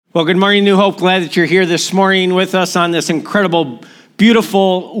Well, good morning, New Hope. Glad that you're here this morning with us on this incredible,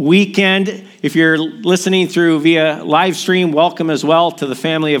 beautiful weekend. If you're listening through via live stream, welcome as well to the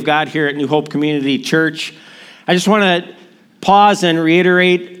family of God here at New Hope Community Church. I just want to pause and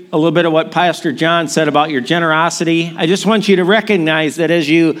reiterate a little bit of what Pastor John said about your generosity. I just want you to recognize that as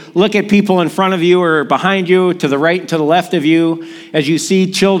you look at people in front of you or behind you, to the right and to the left of you, as you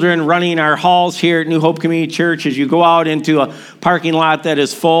see children running our halls here at New Hope Community Church, as you go out into a parking lot that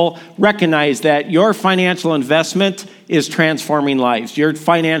is full, recognize that your financial investment is transforming lives. Your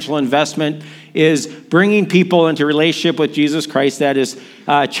financial investment is bringing people into relationship with Jesus Christ that is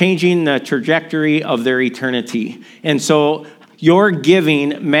changing the trajectory of their eternity. And so your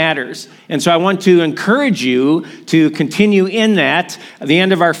giving matters. And so I want to encourage you to continue in that. The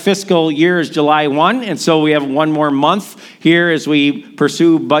end of our fiscal year is July 1, and so we have one more month here as we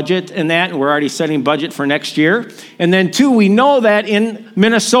pursue budget and that, and we're already setting budget for next year. And then two, we know that in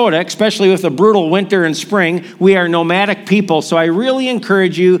Minnesota, especially with a brutal winter and spring, we are nomadic people. So I really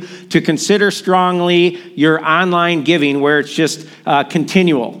encourage you to consider strongly your online giving where it's just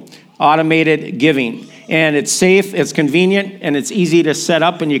continual, automated giving. And it's safe, it's convenient, and it's easy to set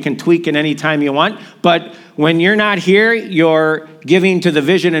up, and you can tweak it anytime you want. But when you're not here, your giving to the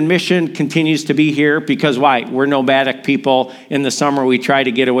vision and mission continues to be here because why? We're nomadic people. In the summer, we try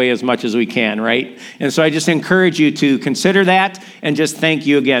to get away as much as we can, right? And so I just encourage you to consider that and just thank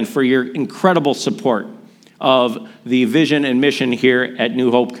you again for your incredible support of the vision and mission here at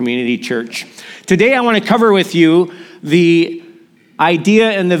New Hope Community Church. Today, I want to cover with you the idea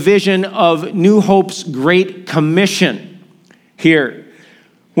and the vision of New Hope's Great Commission here.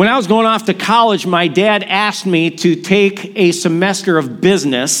 When I was going off to college, my dad asked me to take a semester of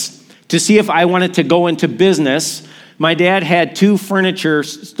business to see if I wanted to go into business. My dad had 2 furniture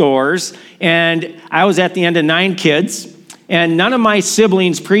stores, and I was at the end of 9 kids, and none of my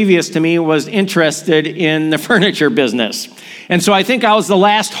siblings previous to me was interested in the furniture business. And so I think I was the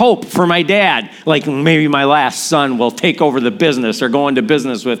last hope for my dad. Like maybe my last son will take over the business or go into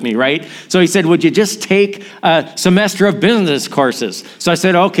business with me, right? So he said, would you just take a semester of business courses? So I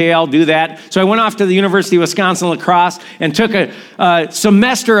said, okay, I'll do that. So I went off to the University of Wisconsin-La Crosse and took a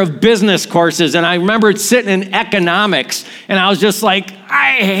semester of business courses. And I remembered sitting in economics, and I was just like,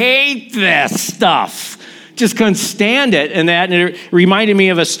 I hate this stuff. Just couldn't stand it and that. And it reminded me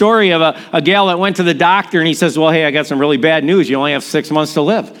of a story of a gal that went to the doctor, and he says, well, hey, I got some really bad news. You only have 6 months to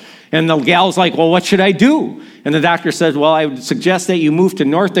live. And the gal's like, well, what should I do? And the doctor says, well, I would suggest that you move to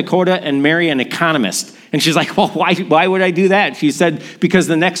North Dakota and marry an economist. And she's like, well, why would I do that? She said, because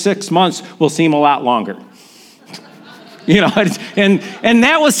the next 6 months will seem a lot longer. You know, and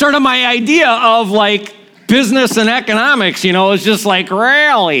that was sort of my idea of like business and economics, you know, it's just like,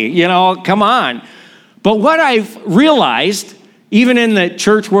 really, you know, come on. But what I've realized, even in the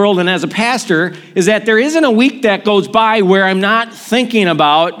church world and as a pastor, is that there isn't a week that goes by where I'm not thinking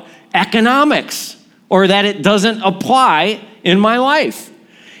about economics or that it doesn't apply in my life.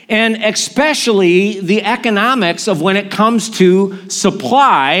 And especially the economics of when it comes to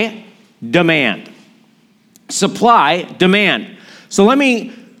supply, demand. Supply, demand. So let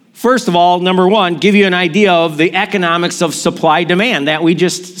me, first of all, number one, give you an idea of the economics of supply-demand that we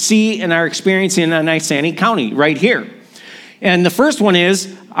just see and are experiencing in Nicene County right here. And the first one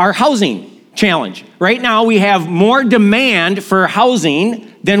is our housing challenge. Right now, we have more demand for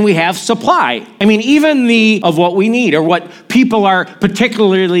housing than we have supply. I mean, even of what we need or what people are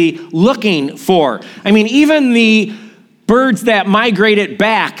particularly looking for. I mean, even the birds that migrated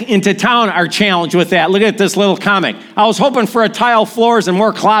back into town are challenged with that. Look at this little comic. I was hoping for a tile floors and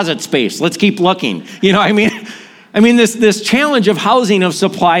more closet space. Let's keep looking. You know what I mean? This challenge of housing, of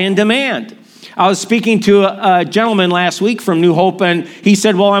supply and demand. I was speaking to a gentleman last week from New Hope, and he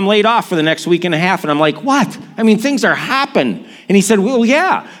said, well, I'm laid off for the next week and a half. And I'm like, what? I mean, things are happening. And he said, well,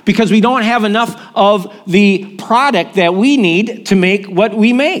 yeah, because we don't have enough of the product that we need to make what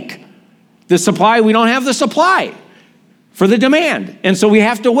we make. The supply, we don't have the supply for the demand. And so we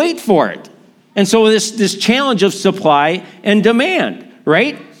have to wait for it. And so this challenge of supply and demand,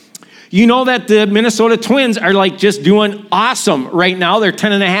 right? You know that the Minnesota Twins are like just doing awesome right now. They're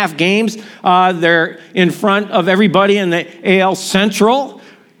 10.5 games. They're in front of everybody in the AL Central.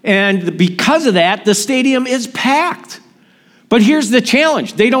 And because of that, the stadium is packed. But here's the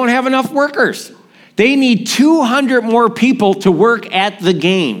challenge. They don't have enough workers. They need 200 more people to work at the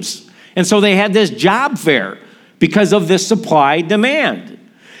games. And so they had this job fair because of this supply demand.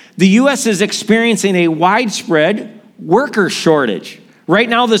 The U.S. is experiencing a widespread worker shortage. Right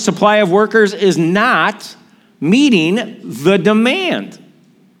now, the supply of workers is not meeting the demand.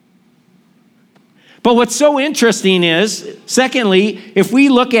 But what's so interesting is, secondly, if we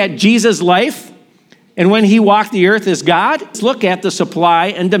look at Jesus' life and when he walked the earth as God, let's look at the supply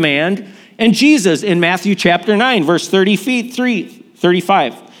and demand and Jesus in Matthew chapter 9, verse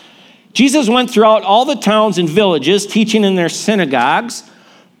 35. Jesus went throughout all the towns and villages, teaching in their synagogues,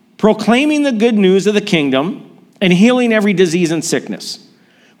 proclaiming the good news of the kingdom, and healing every disease and sickness.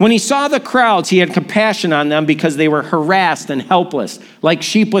 When he saw the crowds, he had compassion on them because they were harassed and helpless, like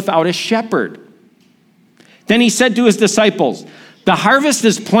sheep without a shepherd. Then he said to his disciples, "The harvest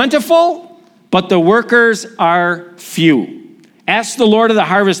is plentiful, but the workers are few. Ask the Lord of the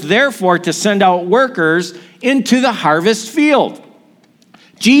harvest, therefore, to send out workers into the harvest field."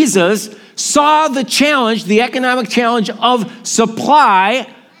 Jesus saw the challenge, the economic challenge of supply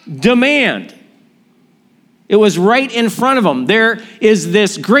demand. It was right in front of him. There is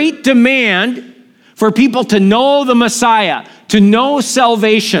this great demand for people to know the Messiah, to know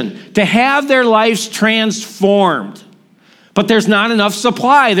salvation, to have their lives transformed. But there's not enough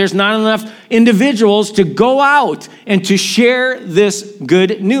supply. There's not enough individuals to go out and to share this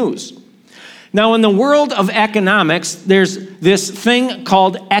good news. Now, in the world of economics, there's this thing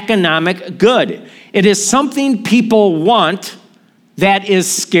called economic good. It is something people want that is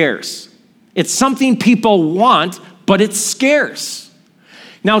scarce. It's something people want, but it's scarce.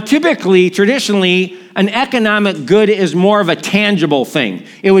 Now, typically, traditionally, an economic good is more of a tangible thing.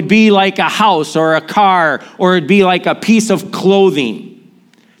 It would be like a house or a car, or it'd be like a piece of clothing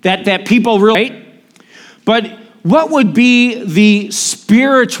that people really, right? But what would be the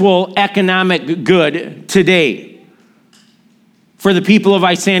spiritual economic good today for the people of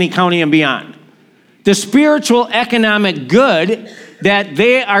Isani County and beyond? The spiritual economic good that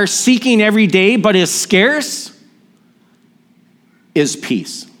they are seeking every day but is scarce is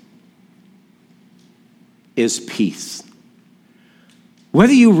peace. Is peace.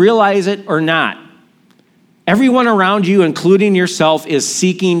 Whether you realize it or not, everyone around you, including yourself, is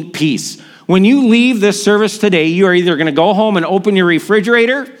seeking peace. When you leave this service today, you are either going to go home and open your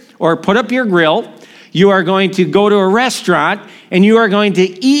refrigerator or put up your grill. You are going to go to a restaurant and you are going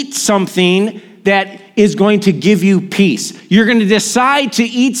to eat something that is going to give you peace. You're going to decide to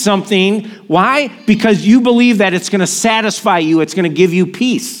eat something. Why? Because you believe that it's going to satisfy you. It's going to give you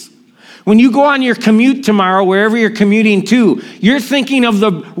peace. When you go on your commute tomorrow, wherever you're commuting to, you're thinking of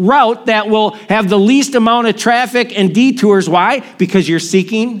the route that will have the least amount of traffic and detours. Why? Because you're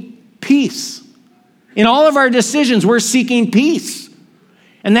seeking peace. In all of our decisions, we're seeking peace.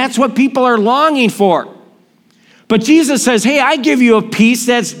 And that's what people are longing for. But Jesus says, hey, I give you a peace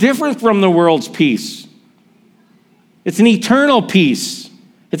that's different from the world's peace. It's an eternal peace.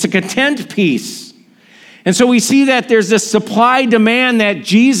 It's a content peace. And so we see that there's this supply demand that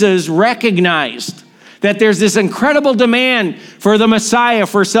Jesus recognized, that there's this incredible demand for the Messiah,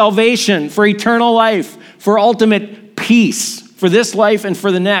 for salvation, for eternal life, for ultimate peace, for this life and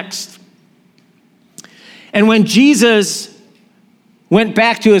for the next. And when Jesus went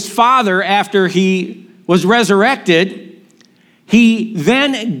back to his Father after he was resurrected, he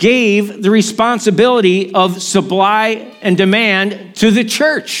then gave the responsibility of supply and demand to the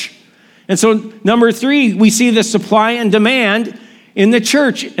church. And so, number 3, we see the supply and demand in the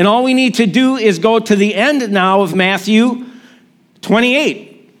church. And all we need to do is go to the end now of Matthew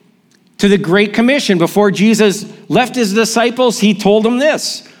 28, to the Great Commission. Before Jesus left his disciples, he told them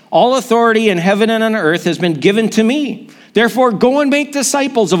this: all authority in heaven and on earth has been given to me. Therefore, go and make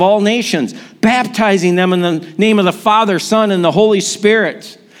disciples of all nations, baptizing them in the name of the Father, Son, and the Holy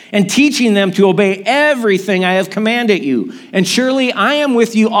Spirit, and teaching them to obey everything I have commanded you. And surely I am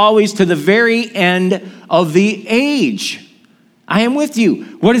with you always to the very end of the age. I am with you.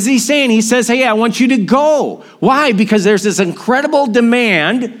 What is he saying? He says, hey, I want you to go. Why? Because there's this incredible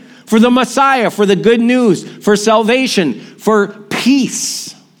demand for the Messiah, for the good news, for salvation, for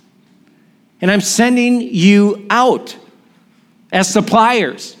peace. And I'm sending you out as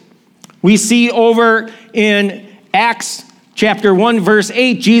suppliers. We see over in Acts chapter 1, verse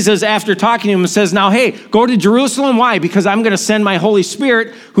 8, Jesus, after talking to him, says, now, hey, go to Jerusalem. Why? Because I'm going to send my Holy Spirit,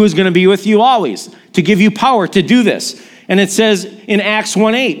 who is going to be with you always, to give you power to do this. And it says in Acts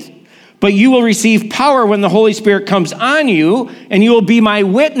 1:8, but you will receive power when the Holy Spirit comes on you, and you will be my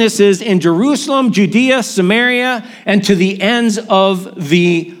witnesses in Jerusalem, Judea, Samaria, and to the ends of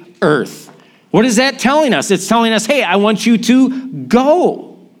the earth. What is that telling us? It's telling us, hey, I want you to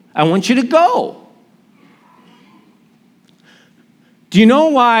go. I want you to go. Do you know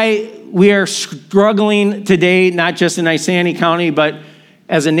why we are struggling today, not just in Isani County, but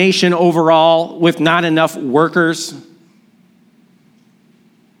as a nation overall, with not enough workers?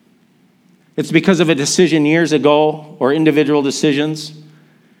 It's because of a decision years ago, or individual decisions.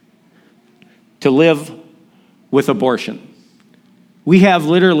 to live with abortion. We have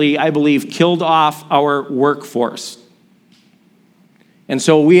literally, I believe, killed off our workforce. And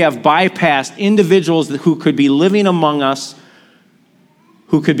so we have bypassed individuals who could be living among us,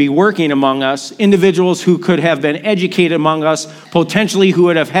 who could be working among us, individuals who could have been educated among us, potentially who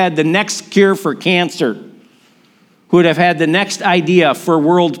would have had the next cure for cancer, who would have had the next idea for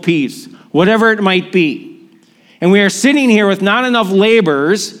world peace, whatever it might be. And we are sitting here with not enough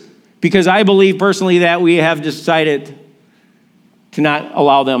laborers because I believe personally that we have decided to not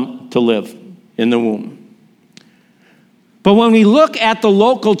allow them to live in the womb. But when we look at the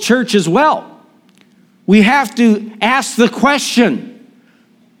local church as well, we have to ask the question,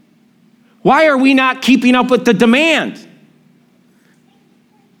 why are we not keeping up with the demand?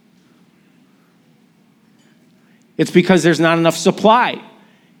 It's because there's not enough supply.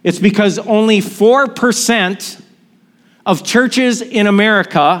 It's because only 4% of churches in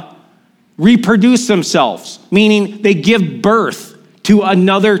America reproduce themselves, meaning they give birth to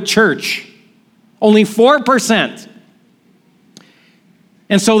another church. Only 4%.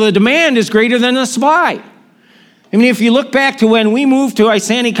 And so the demand is greater than the supply. I mean, if you look back to when we moved to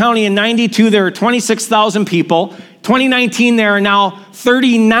Isanti County in 92, there were 26,000 people. 2019, there are now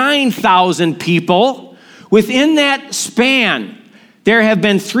 39,000 people. Within that span, there have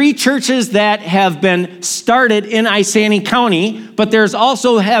been 3 churches that have been started in Isanti County, but there's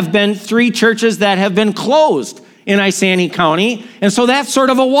also have been 3 churches that have been closed in Isanti County. And so that's sort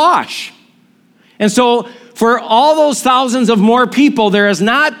of a wash. And so for all those thousands of more people, there has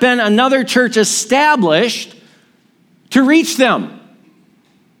not been another church established to reach them,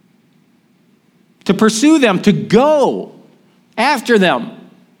 to pursue them, to go after them.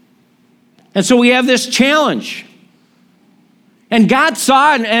 And so we have this challenge. And God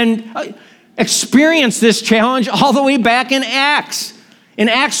saw and experienced this challenge all the way back in Acts. In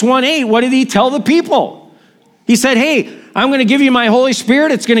Acts 1:8, what did he tell the people? He said, hey, I'm going to give you my Holy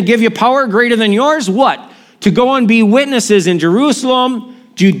Spirit. It's going to give you power greater than yours. What? To go and be witnesses in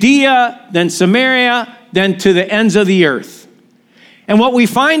Jerusalem, Judea, then Samaria, then to the ends of the earth. And what we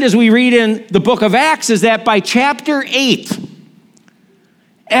find as we read in the book of Acts is that by chapter 8,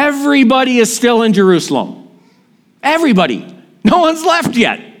 everybody is still in Jerusalem. Everybody. No one's left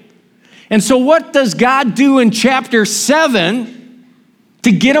yet. And so what does God do in chapter 7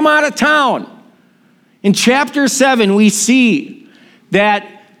 to get them out of town? In chapter 7, we see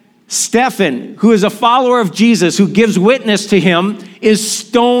that Stephen, who is a follower of Jesus, who gives witness to him, is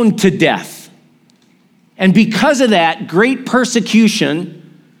stoned to death. And because of that, great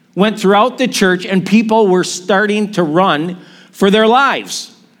persecution went throughout the church, and people were starting to run for their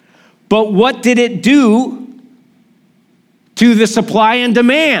lives. But what did it do to the supply and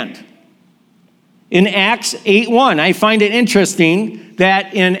demand? In Acts 8:1, I find it interesting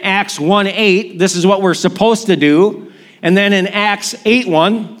that in Acts 1:8, this is what we're supposed to do. And then in Acts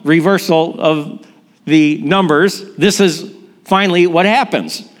 8:1, reversal of the numbers, this is finally what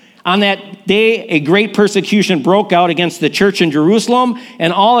happens. On that day, a great persecution broke out against the church in Jerusalem,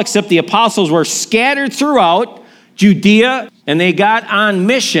 and all except the apostles were scattered throughout Judea, and they got on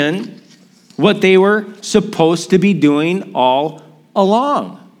mission what they were supposed to be doing all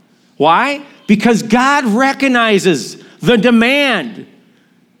along. Why? Because God recognizes the demand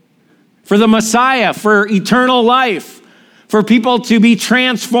for the Messiah, for eternal life, for people to be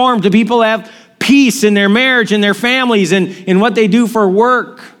transformed, to people to have peace in their marriage, in their families, and in what they do for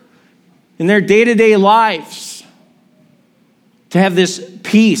work, in their day-to-day lives, to have this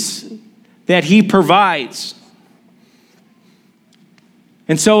peace that he provides.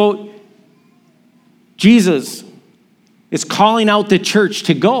 And so Jesus is calling out the church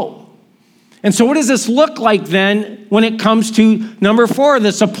to go. And so what does this look like then when it comes to number 4,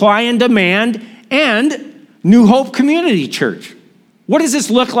 the supply and demand and New Hope Community Church? What does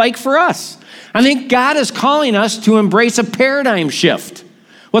this look like for us? I think God is calling us to embrace a paradigm shift.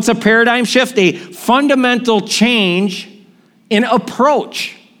 What's a paradigm shift? A fundamental change in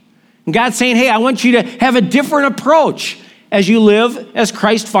approach. And God's saying, hey, I want you to have a different approach as you live as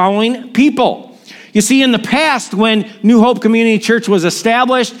Christ-following people. You see, in the past, when New Hope Community Church was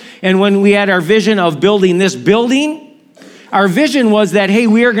established and when we had our vision of building this building, our vision was that, hey,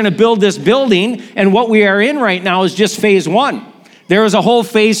 we are going to build this building, and what we are in right now is just phase 1. There is a whole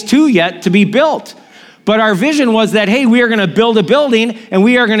phase 2 yet to be built. But our vision was that, hey, we are going to build a building, and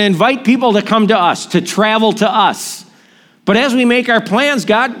we are going to invite people to come to us, to travel to us. But as we make our plans,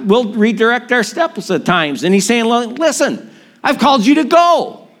 God will redirect our steps at times. And he's saying, listen, I've called you to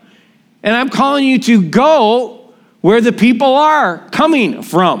go. And I'm calling you to go where the people are coming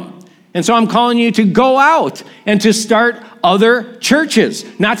from. And so I'm calling you to go out and to start other churches,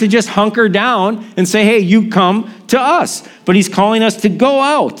 not to just hunker down and say, hey, you come to us. But he's calling us to go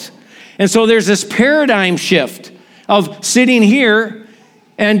out. And so there's this paradigm shift of sitting here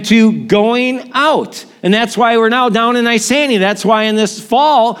and to going out. And that's why we're now down in Isani. That's why in this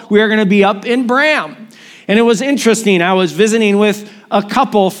fall, we are going to be up in Bram. And it was interesting. I was visiting with a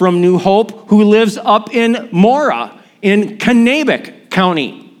couple from New Hope who lives up in Mora in Kanabec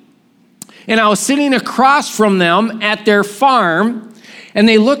County. And I was sitting across from them at their farm, and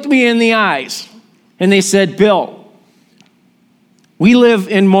they looked me in the eyes, and they said, Bill, we live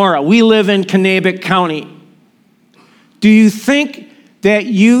in Mora. We live in Kanabec County. Do you think that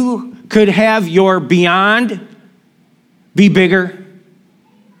you could have your beyond be bigger?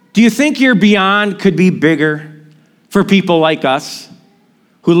 Do you think your beyond could be bigger for people like us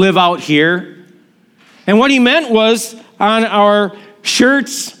who live out here? And what he meant was on our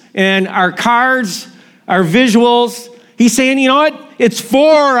shirts and our cards, our visuals, he's saying, you know what? It's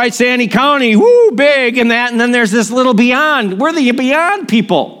for Isani County, woo, big and that, and then there's this little beyond. We're the beyond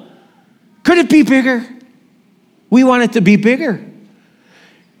people. Could it be bigger? We want it to be bigger.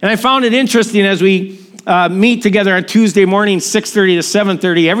 And I found it interesting as we meet together on Tuesday morning, 6:30 to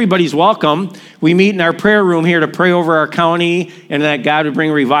 7:30. Everybody's welcome. We meet in our prayer room here to pray over our county and that God would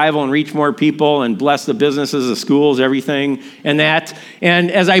bring revival and reach more people and bless the businesses, the schools, everything and that. And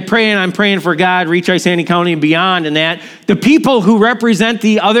as I pray, and I'm praying for God, reach Isani County and beyond and that, the people who represent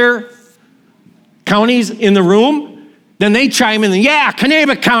the other counties in the room, then they chime in, yeah,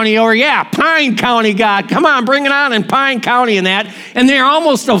 Kanabec County, or yeah, Pine County, God, come on, bring it on in Pine County and that. And they're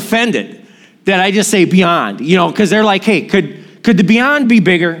almost offended that I just say beyond, because they're like, hey, could the beyond be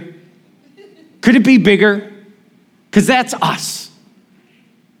bigger? Could it be bigger? Because that's us.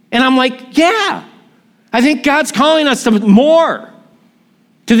 And I'm like, yeah, I think God's calling us to more,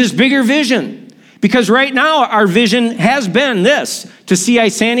 to this bigger vision. Because right now, our vision has been this, to see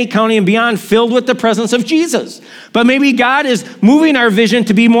Isani County and beyond filled with the presence of Jesus. But maybe God is moving our vision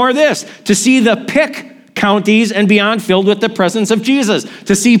to be more this, to see the Pick counties and beyond filled with the presence of Jesus,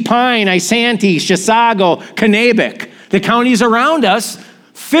 to see Pine, Isanti, Chisago, Kanabec, the counties around us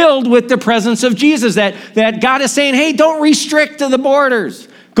filled with the presence of Jesus, that God is saying, hey, don't restrict to the borders.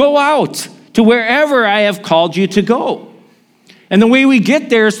 Go out to wherever I have called you to go. And the way we get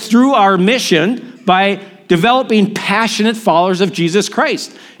there is through our mission by developing passionate followers of Jesus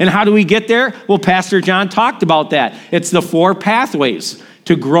Christ. And how do we get there? Well, Pastor John talked about that. It's the 4 pathways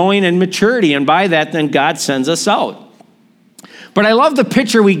to growing in maturity, and by that, then God sends us out. But I love the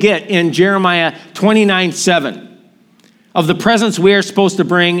picture we get in Jeremiah 29:7 of the presence we are supposed to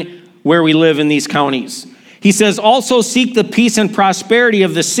bring where we live in these counties. He says, also seek the peace and prosperity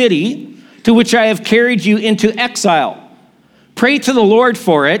of the city to which I have carried you into exile. Pray to the Lord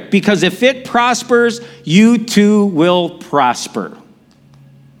for it, because if it prospers, you too will prosper.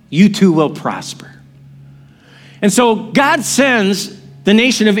 You too will prosper. And so God sends the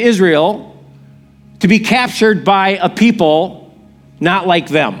nation of Israel to be captured by a people not like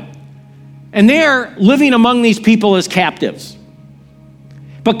them. And they're living among these people as captives.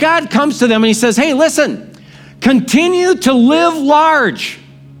 But God comes to them and he says, hey, listen, continue to live large,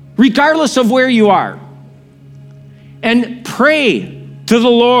 regardless of where you are. And pray to the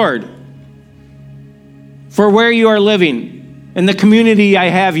Lord for where you are living and the community I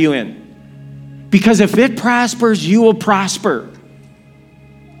have you in. Because if it prospers, you will prosper.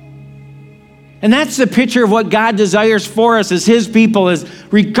 And that's the picture of what God desires for us as his people, is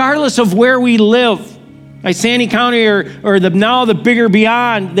regardless of where we live, Isani County or now the bigger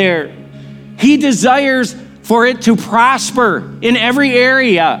beyond there, he desires for it to prosper in every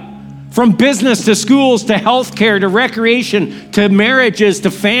area, from business to schools to healthcare to recreation to marriages to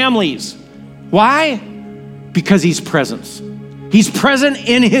families. Why? Because he's present. He's present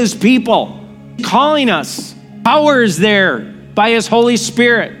in his people, calling us. Power is there by his Holy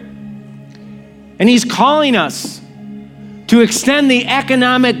Spirit. And he's calling us to extend the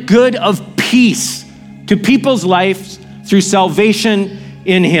economic good of peace to people's lives through salvation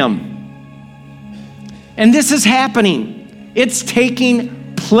in him. And this is happening. It's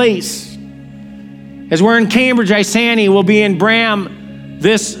taking place. As we're in Cambridge, Isani, we'll be in Bram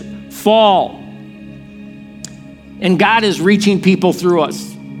this fall. And God is reaching people through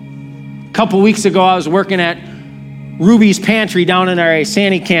us. A couple weeks ago, I was working at Ruby's Pantry down in our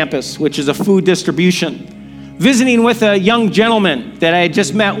Isani campus, which is a food distribution, visiting with a young gentleman that I had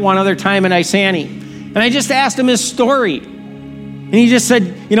just met one other time in Isani. And I just asked him his story. And he just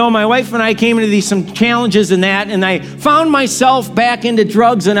said, my wife and I came into some challenges in that, and I found myself back into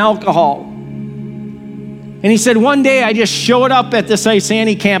drugs and alcohol. And he said, one day I just showed up at this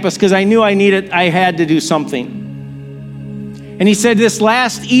Isani campus because I knew I had to do something. And he said, this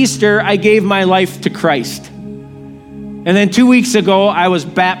last Easter, I gave my life to Christ. And then 2 weeks ago, I was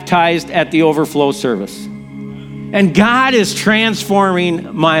baptized at the overflow service. And God is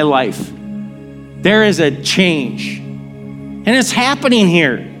transforming my life. There is a change. And it's happening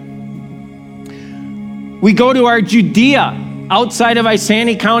here. We go to our Judea outside of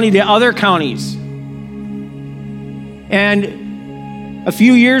Isani County to other counties. And a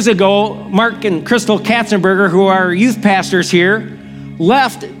few years ago, Mark and Crystal Katzenberger, who are youth pastors here,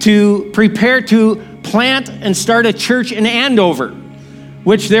 left to prepare to plant and start a church in Andover,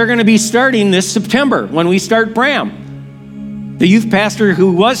 which they're going to be starting this September when we start Bram. The youth pastor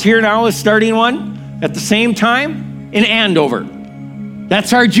who was here now is starting one at the same time in Andover.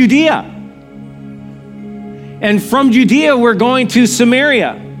 That's our Judea. And from Judea, we're going to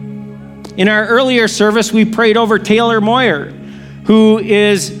Samaria. In our earlier service, we prayed over Taylor Moyer, who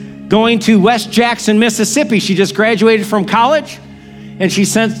is going to West Jackson, Mississippi. She just graduated from college, and she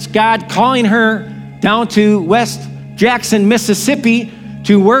sensed God calling her down to West Jackson, Mississippi,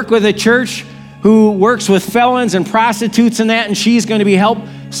 to work with a church who works with felons and prostitutes and that, and she's going to be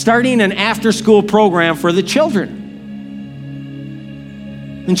starting an after-school program for the children.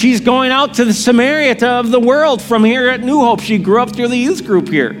 And she's going out to the Samaria of the world from here at New Hope. She grew up through the youth group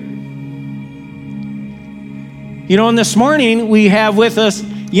here. You know, and this morning we have with us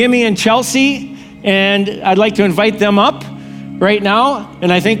Yimmy and Chelsea, and I'd like to invite them up right now,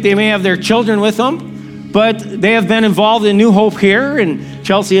 and I think they may have their children with them, but they have been involved in New Hope here, and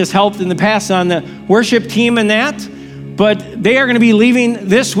Chelsea has helped in the past on the worship team and that, but they are going to be leaving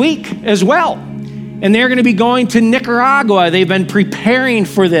this week as well. And they're going to be going to Nicaragua. They've been preparing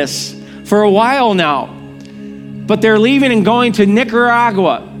for this for a while now. But they're leaving and going to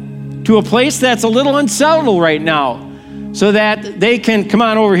Nicaragua, to a place that's a little unsettled right now, so that they can, come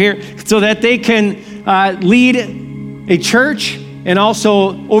on over here, so that they can lead a church and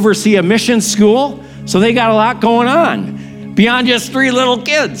also oversee a mission school. So they got a lot going on beyond just 3 little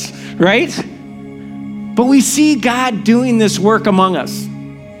kids, right? But we see God doing this work among us.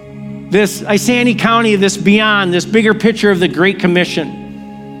 This Isani County, this beyond, this bigger picture of the Great Commission.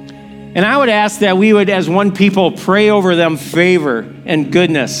 And I would ask that we would, as one people, pray over them favor and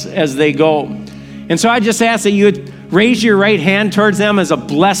goodness as they go. And so I just ask that you would raise your right hand towards them as a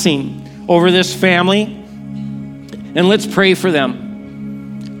blessing over this family. And let's pray for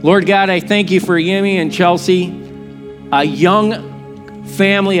them. Lord God, I thank you for Yimmy and Chelsea, a young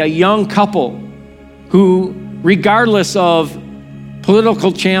family, a young couple who, regardless of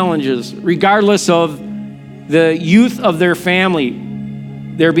political challenges, regardless of the youth of their family,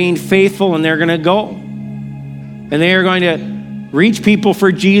 they're being faithful and they're going to go. And they are going to reach people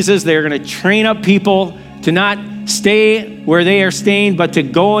for Jesus. They're going to train up people to not stay where they are staying, but to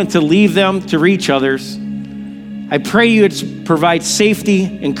go and to leave them to reach others. I pray you would provide safety,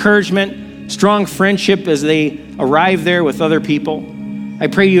 encouragement, strong friendship as they arrive there with other people. I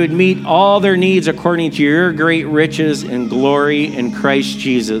pray you would meet all their needs according to your great riches and glory in Christ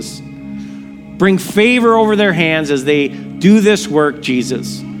Jesus. Bring favor over their hands as they do this work,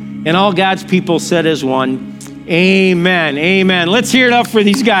 Jesus. And all God's people said as one, amen, amen. Let's hear it up for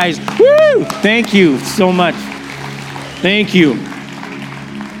these guys. Woo! Thank you so much. Thank you.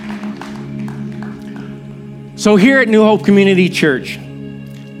 So here at New Hope Community Church,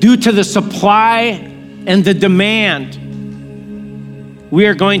 due to the supply and the demand, we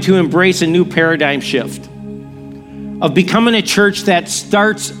are going to embrace a new paradigm shift of becoming a church that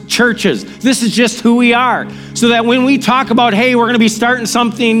starts churches. This is just who we are. So that when we talk about, hey, we're going to be starting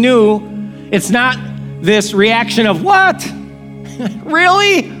something new, it's not this reaction of, what?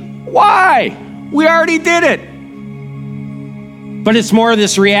 Really? Why? We already did it. But it's more of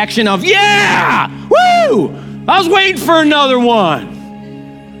this reaction of, yeah, woo! I was waiting for another one.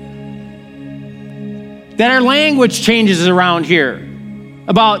 That our language changes around here.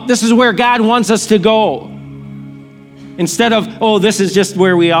 About this is where God wants us to go. Instead of, oh, this is just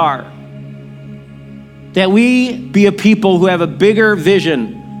where we are. That we be a people who have a bigger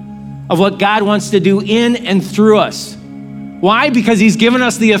vision of what God wants to do in and through us. Why? Because he's given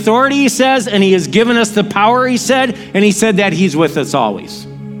us the authority, he says, and he has given us the power, he said, and he said that he's with us always.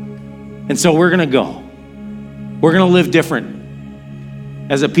 And so we're going to go. We're going to live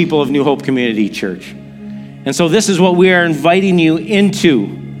different as a people of New Hope Community Church. And so this is what we are inviting you into,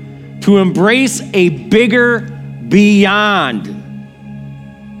 to embrace a bigger beyond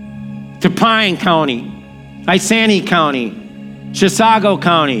to Pine County, Isani County, Chisago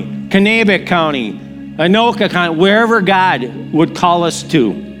County, Kanabec County, Anoka County, wherever God would call us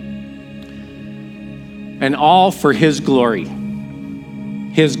to. And all for his glory,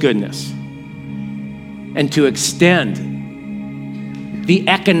 his goodness. And to extend the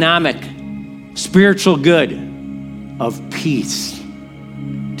economic, spiritual good of peace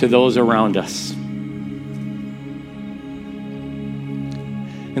to those around us.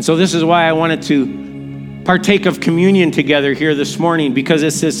 And so this is why I wanted to partake of communion together here this morning, because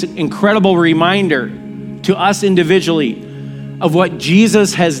it's this incredible reminder to us individually of what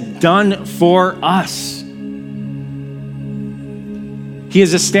Jesus has done for us. He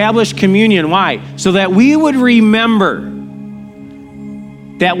has established communion. Why? So that we would remember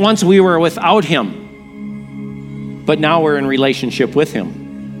that once we were without him, but now we're in relationship with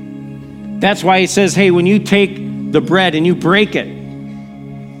him. That's why he says, hey, when you take the bread and you break it,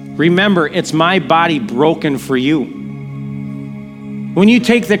 remember, it's my body broken for you. When you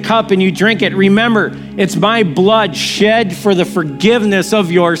take the cup and you drink it, remember, it's my blood shed for the forgiveness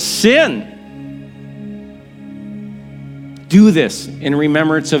of your sin. Do this in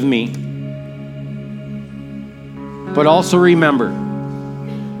remembrance of me. But also remember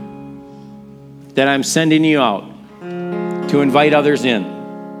that I'm sending you out to invite others in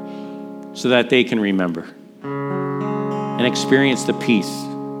so that they can remember and experience the peace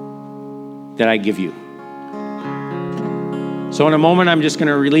that I give you. So in a moment, I'm just going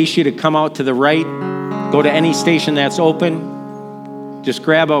to release you to come out to the right, go to any station that's open, just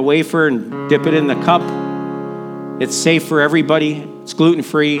grab a wafer and dip it in the cup. It's safe for everybody. It's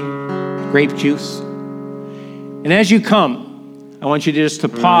gluten-free, grape juice. And as you come, I want you just to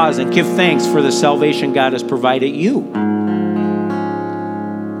pause and give thanks for the salvation God has provided you.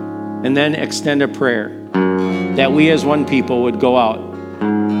 And then extend a prayer that we as one people would go out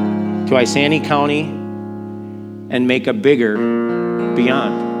to Isanti County and make a bigger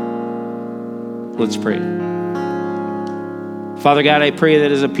beyond. Let's pray. Father God, I pray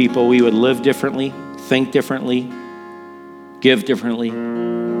that as a people we would live differently, think differently, give differently,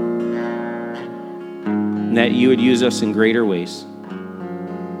 and that you would use us in greater ways.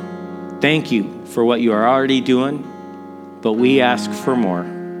 Thank you for what you are already doing, but we ask for more.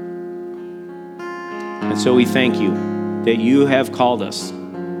 And so we thank you that you have called us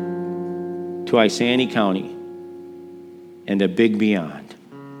to Isanti County and a big beyond.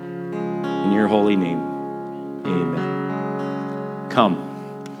 In your holy name, amen. Come.